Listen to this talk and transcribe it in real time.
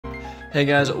Hey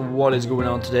guys, what is going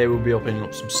on? Today we'll be opening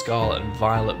up some Scarlet and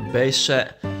Violet base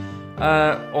set.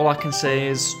 All I can say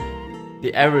is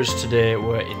the errors today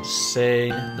were insane.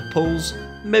 The pulls,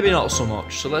 maybe not so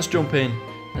much. So let's jump in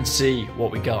and see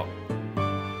what we got.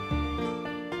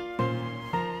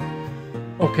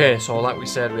 Okay, so like we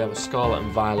said, we have a Scarlet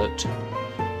and Violet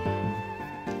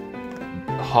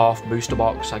half booster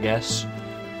box, I guess.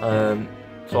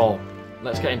 So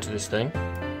let's get into this thing.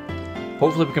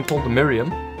 Hopefully we can pull the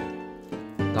Miriam.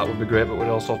 That would be great, but we'd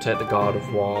also take the Guard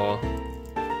of War.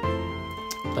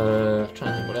 Trying to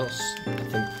think what else. I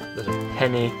think there's a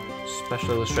Penny,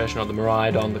 special illustration of the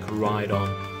Miraidon, the Coridon.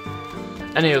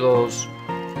 Any of those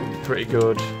would be pretty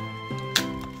good.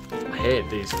 I hate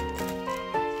these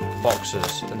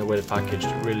boxes and the way they're packaged.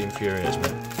 It really infuriates me.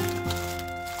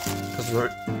 Because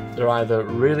they're either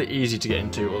really easy to get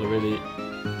into or they're really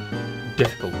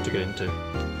difficult to get into.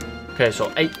 Okay,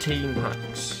 so 18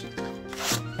 packs.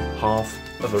 Half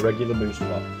of a regular booster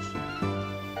box.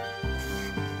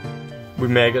 We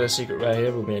may get a secret rare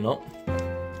here, we may not.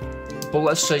 But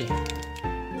let's see.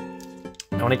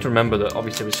 Now I need to remember that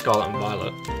obviously with Scarlet and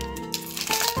Violet,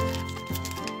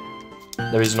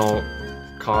 there is no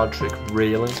card trick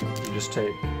really. You just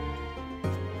take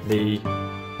the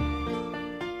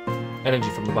energy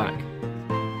from the back.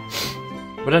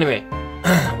 But anyway,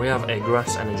 we have a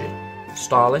Grass Energy,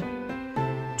 Starly,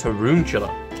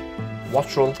 Tarantula,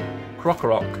 Wattrel,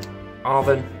 Krokorok,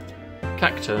 Arven,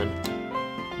 Cacturn,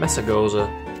 Messagoza,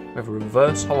 we have a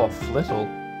Reverse Holo Flittle,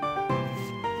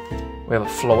 we have a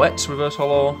Floette Reverse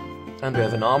Holo, and we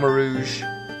have an Armarouge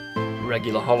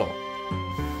Regular Holo.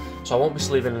 So I won't be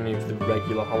sleeving any of the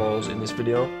regular Holos in this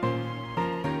video,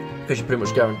 because you're pretty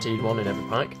much guaranteed one in every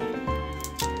pack.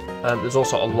 There's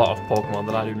also a lot of Pokemon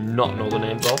that I do not know the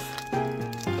names of,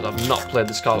 that I've not played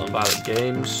the Scarlet and Violet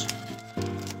games.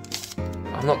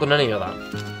 I've not done any of that.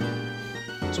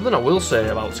 Something I will say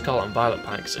about Scarlet and Violet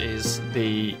packs is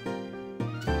the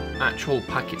actual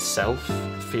pack itself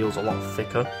feels a lot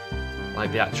thicker.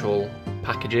 Like the actual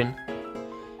packaging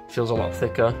feels a lot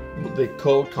thicker, but the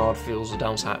code card feels a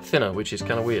downside thinner, which is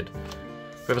kind of weird.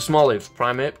 We have a Smoliv,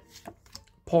 Primeape,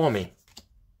 Pawmi,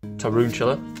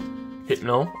 Tarantula,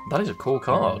 Hypno. That is a cool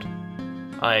card.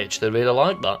 I actually really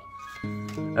like that.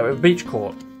 We have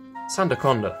Beachcourt,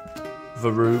 Sandaconda,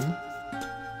 Varoom,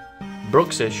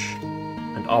 Bruxish,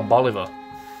 and Arboliver.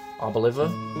 Arboliver?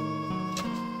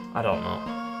 I don't know.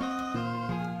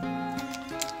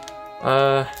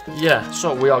 Yeah,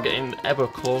 so we are getting ever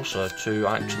closer to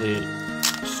actually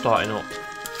starting up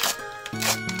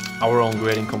our own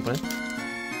grading company,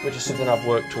 which is something I've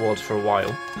worked towards for a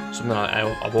while, something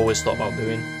I've always thought about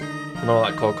doing. I know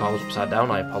that code card was upside down,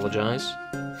 I apologise.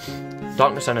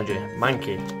 Darkness Energy,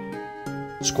 Mankey,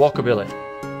 Squawkabilly,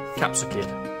 Capsakid,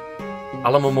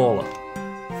 Alamomola,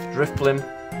 Drifblim,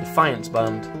 Defiance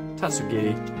Band,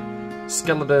 Tatsugiri,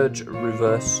 Skeledirge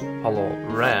Reverse Holo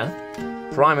Rare,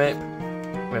 Primeape,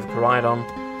 we have Coridon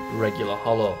Regular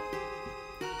Holo.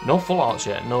 No full arts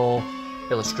yet, no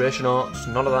illustration arts,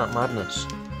 none of that madness,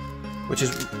 which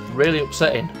is really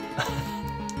upsetting.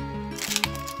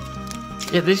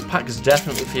 Yeah, these packs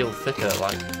definitely feel thicker,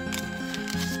 like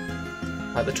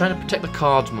they're trying to protect the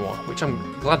cards more, which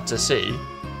I'm glad to see.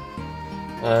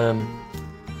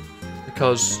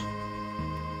 Because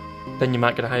then you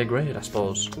might get a higher grade, I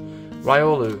suppose.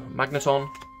 Riolu, Magneton,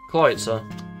 Cloyitzer,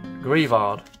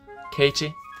 Greavard,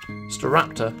 Katie,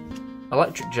 Staraptor,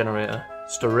 Electric Generator,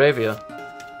 Staravia,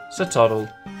 Cetoddle,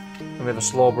 and we have a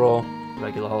Slowbro,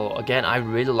 Regular Holo. Again, I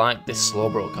really like this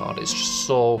Slowbro card. It's just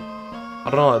so, I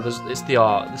don't know, it's the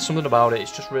art. There's something about it,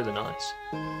 it's just really nice.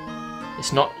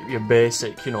 It's not your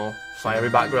basic, you know, fiery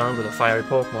background with a fiery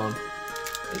Pokemon.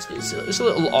 It's a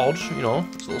little odd, you know,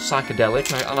 it's a little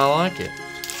psychedelic, and I like it.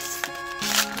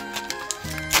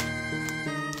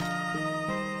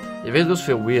 It really does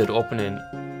feel weird opening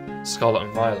Scarlet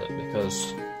and Violet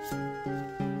because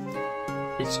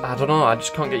it's, I don't know, I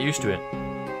just can't get used to it.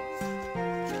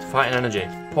 Fighting Energy,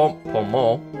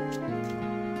 Pomo,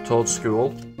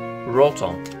 Toadschool,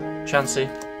 Rotom, Chansey,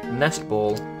 Nest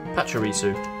Ball,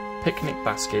 Pachirisu, Picnic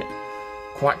Basket,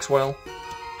 Quaxwell,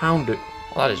 Houndoom.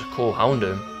 Well, that is a cool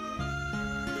Houndoom.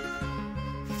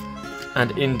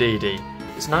 And Indeedee.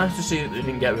 It's nice to see that they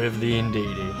didn't get rid of the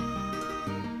Indeedee,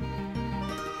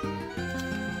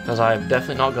 because I have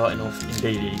definitely not got enough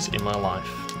Indeedees in my life.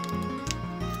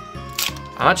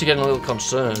 I'm actually getting a little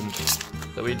concerned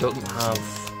that we don't have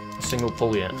a single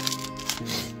pull yet.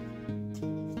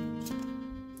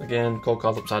 Again, code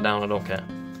card's upside down, I don't care.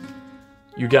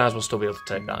 You guys will still be able to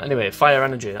take that. Anyway, Fire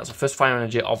Energy. That's the first Fire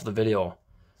Energy of the video.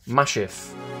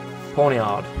 Mashif,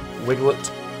 Ponyard,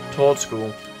 Wiglet,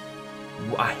 Toadschool,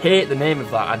 I hate the name of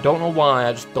that. I don't know why,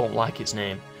 I just don't like its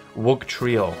name. Wug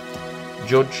Trio.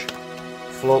 Judge,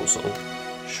 Floatzel,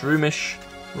 Shroomish,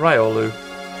 Riolu,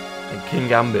 and King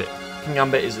Gambit. King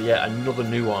Gambit is yet another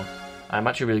new one. I'm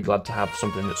actually really glad to have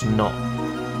something that's not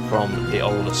from the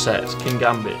older sets. King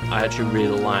Gambit, I actually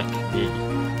really like the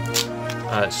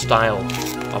style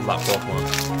of that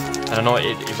Pokemon. And I know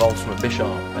it evolves from a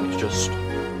Bisharp, and it's just,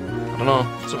 I don't know,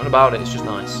 something about it, it's just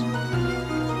nice.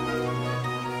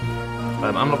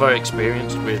 I'm not very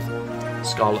experienced with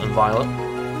Scarlet and Violet.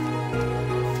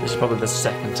 This is probably the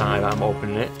second time I'm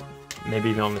opening it. Maybe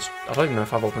even on this, I don't even know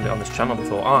if I've opened it on this channel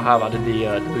before. Oh, I have, I did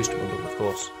the booster bundle, of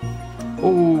course.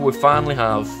 Oh, we finally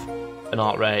have an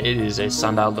art rare. It is a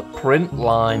Sandile. The print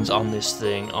lines on this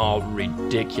thing are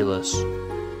ridiculous.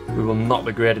 We will not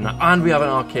be grading that. And we have an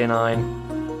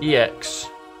Arcanine EX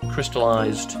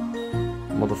crystallized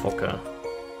motherfucker.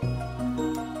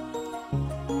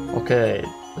 Okay,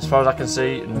 as far as I can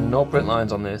see, no print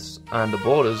lines on this, and the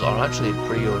borders are actually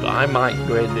pretty good. I might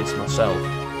grade this myself.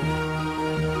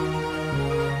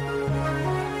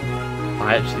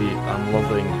 I'm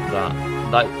loving that.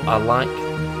 I like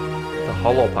the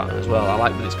hollow pattern as well. I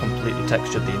like that it's completely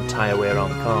textured the entire way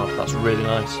around the card. That's really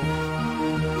nice.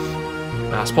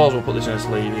 I suppose we'll put this in a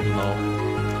sleeve, even though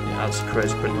it has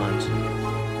crazy print lines.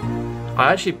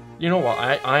 I actually, you know what?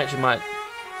 I actually might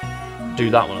do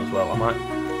that one as well. I might,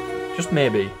 just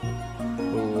maybe,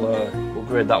 we'll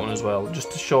grade that one as well,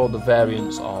 just to show the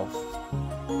variance of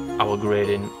our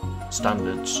grading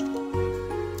standards.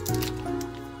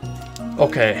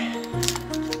 Okay.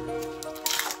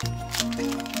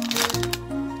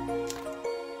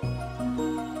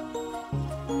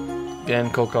 Again,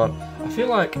 code card. I feel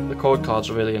like the code cards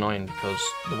are really annoying because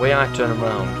the way I turn them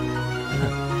around,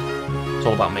 it's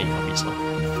all about me, obviously.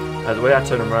 The way I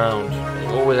turn them around, it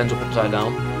always ends up upside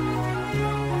down.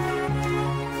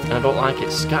 And I don't like it.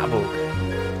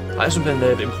 Scatterbug. That's something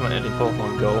they've implemented in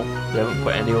Pokemon Go. They haven't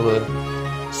put any other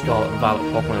Scarlet and Violet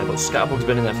Pokemon in, but Scatterbug's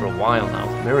been in there for a while now.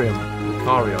 Miriam,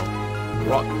 Lucario,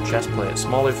 Rock, Chestplate,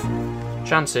 Smoliv,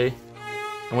 Chansey,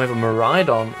 and we have a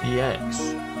Miraidon EX.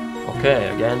 Okay,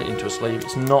 again, into a sleeve.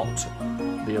 It's not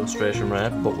the illustration rare,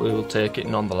 but we will take it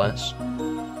nonetheless.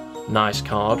 Nice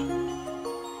card.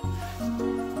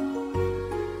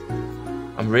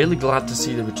 I'm really glad to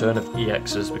see the return of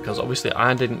EXs, because obviously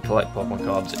I didn't collect Pokemon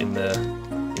cards in the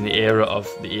era of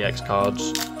the EX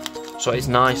cards. So it's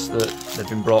nice that they've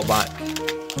been brought back.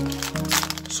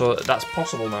 So that's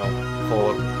possible now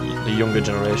for the younger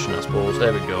generation, I suppose.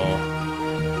 There we go.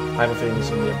 I have a feeling it's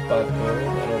going to be a bad card,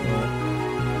 I don't know.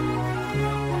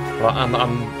 But I'm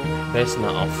basing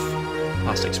that off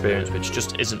past experience, which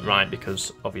just isn't right,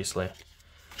 because obviously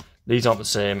these aren't the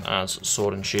same as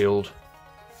Sword and Shield.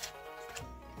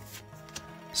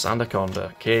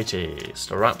 Sandaconda, Katie,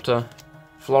 Staraptor,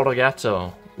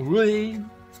 Florigato.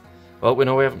 Well, we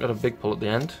know we haven't got a big pull at the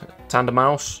end.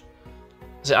 Tandemaus.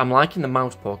 See, I'm liking the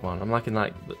mouse Pokemon. I'm liking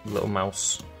like the little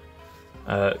mouse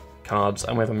cards,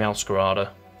 and we have a Meowscarada.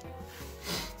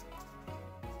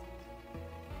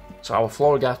 So our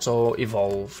Florigato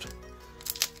evolved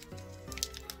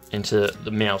into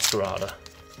the Meowscarada.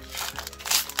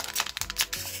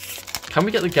 Can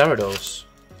we get the Gyarados?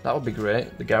 That would be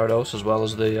great. The Gyarados as well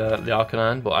as the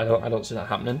Arcanine, but I don't see that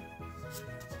happening.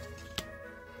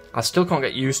 I still can't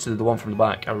get used to the one from the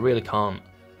back. I really can't.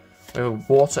 We have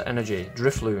a Water Energy,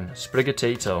 Drifloon,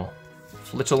 Sprigatito,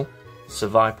 Flittle,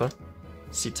 Seviper,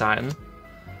 Sea Titan,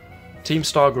 Team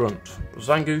Star Grunt,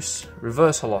 Zangoose,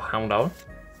 Reverse Hollow Houndour,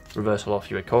 Reverse Hollow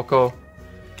Fuecoco,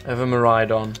 Ever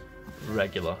Miraidon,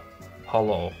 Regular,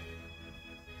 Hollow.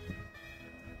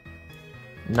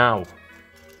 Now,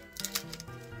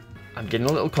 I'm getting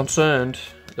a little concerned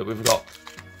that we've got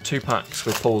 2 packs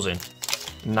with pulls in,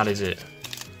 and that is it.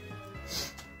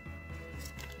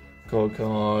 Code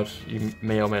card, you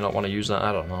may or may not want to use that,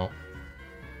 I don't know.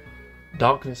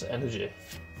 Darkness Energy,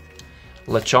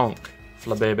 Lechonk,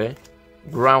 Flabebe,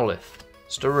 Growlithe,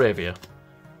 Staravia,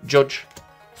 Judge,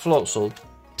 Floatzel,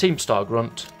 Team Star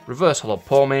Grunt, Reverse Hollow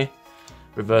Pawmi,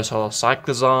 Reverse Hollow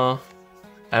Cyclizar,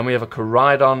 and we have a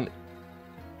Koraidon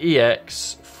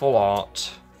EX Full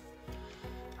Art.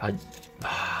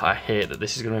 I hate that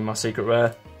this is going to be my secret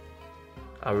rare.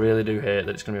 I really do hate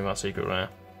that it's going to be my secret rare.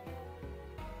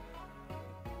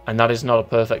 And that is not a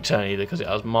perfect 10 either, because it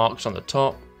has marks on the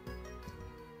top.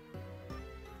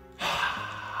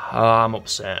 I'm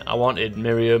upset. I wanted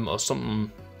Miriam or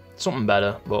something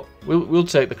better, but we'll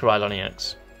take the Koraidon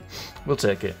EX. We'll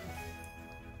take it.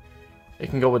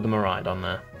 It can go with the Miraidon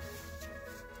there.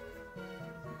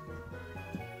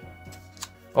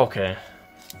 Okay.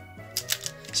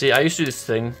 See, I used to do this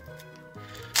thing,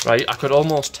 right? I could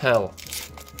almost tell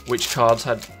which packs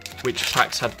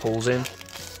had pulls in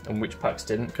and which packs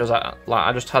didn't, because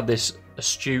I just had this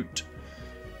astute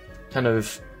kind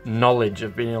of knowledge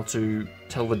of being able to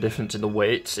tell the difference in the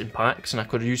weights in packs, and I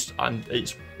could use, and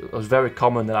it was very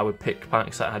common that I would pick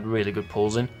packs that had really good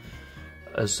pulls in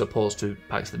as opposed to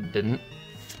packs that didn't,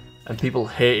 and people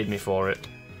hated me for it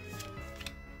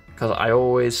because I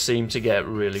always seem to get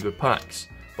really good packs.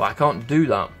 But I can't do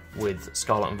that with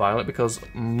Scarlet and Violet because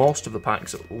most of the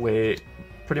packs weigh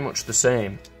pretty much the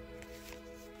same.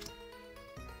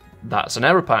 That's an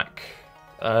error pack.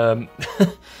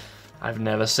 I've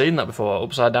never seen that before.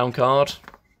 Upside down card,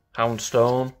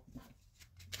 Houndstone.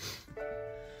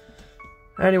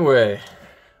 Anyway,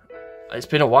 it's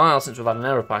been a while since we've had an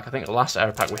error pack. I think the last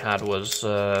error pack we had was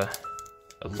a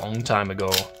long time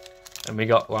ago, and we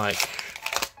got like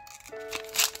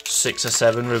 6 or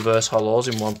 7 reverse hollows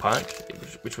in one pack,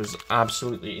 which was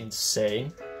absolutely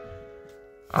insane.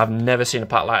 I've never seen a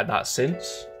pack like that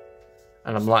since,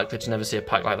 and I'm likely to never see a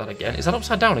pack like that again. Is that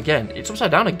upside down again? It's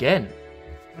upside down again.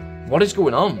 What is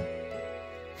going on?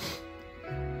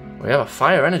 We have a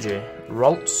Fire Energy,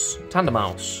 Ralts,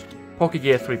 Tandemaus,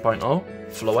 Pokegear 3.0,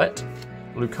 Floette,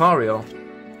 Lucario,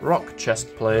 Rock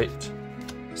Chestplate,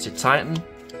 Cititan,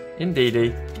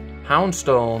 Indeedee,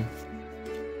 Houndstone,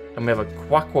 and we have a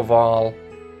Quaquaval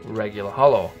regular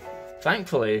hollow.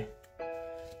 Thankfully,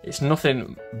 it's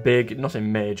nothing big,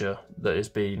 nothing major that has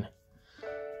been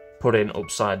put in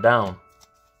upside down.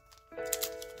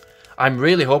 I'm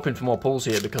really hoping for more pulls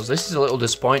here because this is a little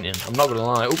disappointing, I'm not going to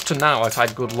lie. Up to now I've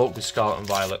had good luck with Scarlet and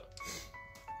Violet,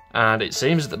 and it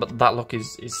seems that that luck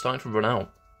is starting to run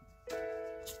out.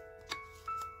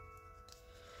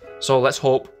 So let's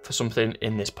hope for something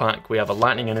in this pack. We have a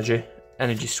Lightning Energy,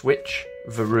 Energy Switch,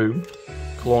 Varoom,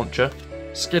 Clauncher,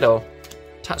 Skiddo,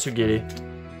 Tatsugiri,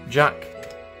 Jack,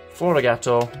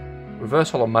 Florigato,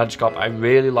 Reverse Hollow Magikarp. I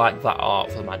really like that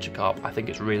art for the Magikarp. I think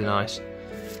it's really nice.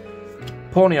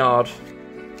 Ponyard,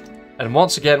 and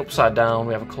once again upside down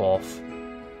we have a Cloth.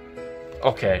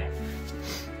 Okay,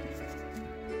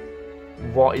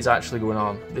 what is actually going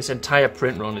on? This entire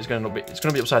print run is going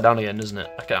to be upside down again, isn't it?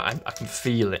 I can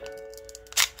feel it.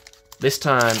 This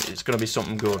time it's going to be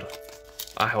something good,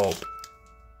 I hope.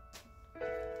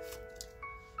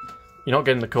 You're not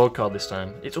getting the code card this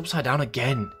time. It's upside down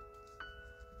again.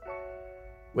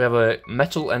 We have a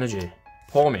Metal Energy,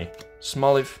 Pawmi,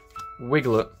 Smoliv,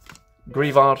 Wiglet,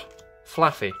 Greavard,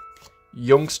 Flaffy,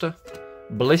 Youngster,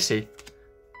 Blissey,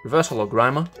 Reverse Hollow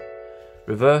Grimer,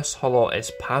 Reverse Hollow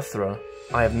Espathra.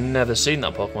 I have never seen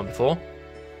that Pokemon before.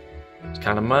 It's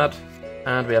kind of mad.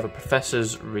 And we have a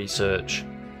Professor's Research.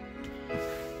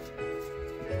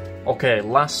 Okay,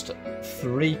 last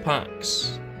 3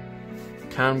 packs.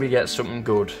 Can we get something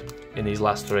good in these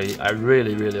last 3? I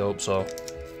really, really hope so.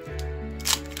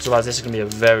 Otherwise, this is going to be a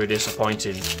very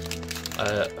disappointing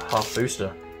half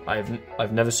booster.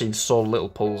 I've never seen so little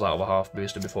pulls out of a half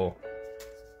booster before.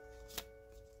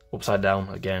 Upside down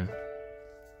again.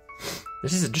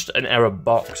 This is just an error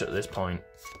box at this point.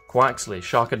 Quaxley,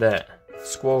 Sharkadet,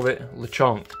 Squovit,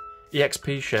 Lechonk,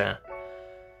 EXP Share,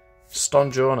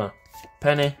 Stonjourner,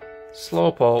 Penny,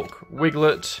 Slowpoke,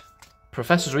 Wiglet,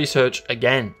 Professor's Research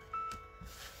again.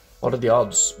 What are the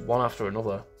odds? One after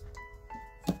another.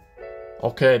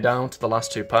 Okay, down to the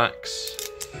last 2 packs.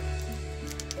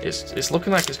 It's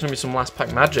looking like it's going to be some last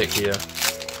pack magic here.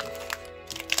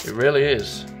 It really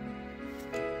is.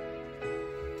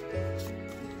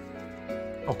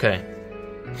 Okay.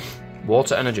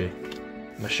 Water Energy,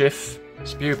 Mashif,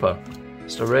 Spupa,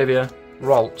 Staravia,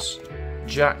 Ralts,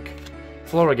 Jack,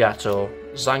 Florigato,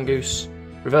 Zangoose,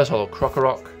 Reverse Hollow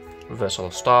Krokorok, Reverse Hollow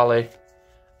Starly,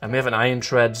 and we have an Iron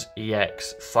Treads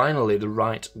EX. Finally, the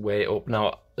right way up.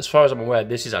 Now, as far as I'm aware,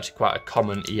 this is actually quite a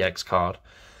common EX card.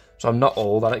 So I'm not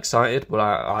all that excited, but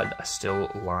I still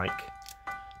like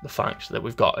the fact that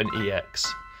we've got an EX.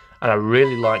 And I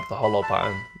really like the hollow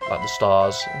pattern, like the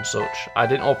stars and such. I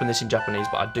didn't open this in Japanese,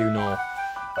 but I do know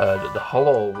that the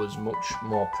hollow was much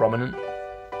more prominent.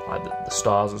 Like the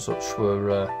stars and such were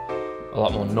a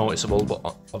lot more noticeable,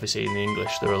 but obviously in the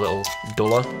English they're a little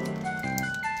duller.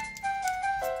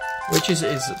 Which is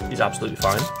absolutely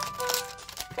fine.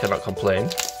 I cannot complain.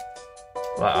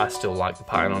 But I still like the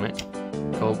pattern on it.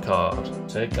 Cold card,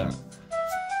 take that.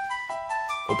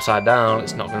 Upside down,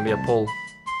 it's not going to be a pull.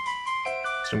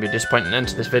 It's going to be a disappointing end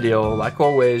to this video. Like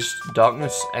always,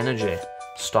 Darkness Energy,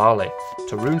 Starly,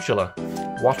 Tarantula,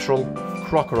 Wattrel,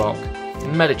 Krokorok,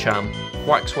 Medicham,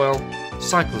 Quaxwell,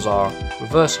 Cyclozar,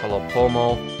 Reverse Hollow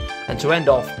Pomo, and to end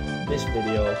off this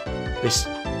video, this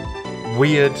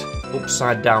weird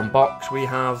upside down box, we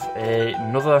have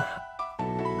another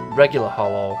regular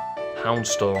hollow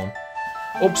Houndstone.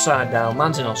 upside down,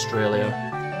 man's in Australia.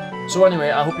 So anyway,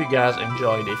 I hope you guys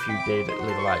enjoyed. If you did,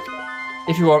 leave a like.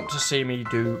 If you want to see me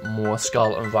do more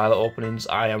Scarlet and Violet openings,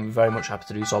 I am very much happy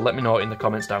to do so. Let me know in the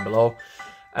comments down below.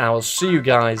 And I will see you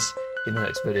guys in the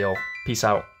next video. Peace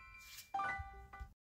out.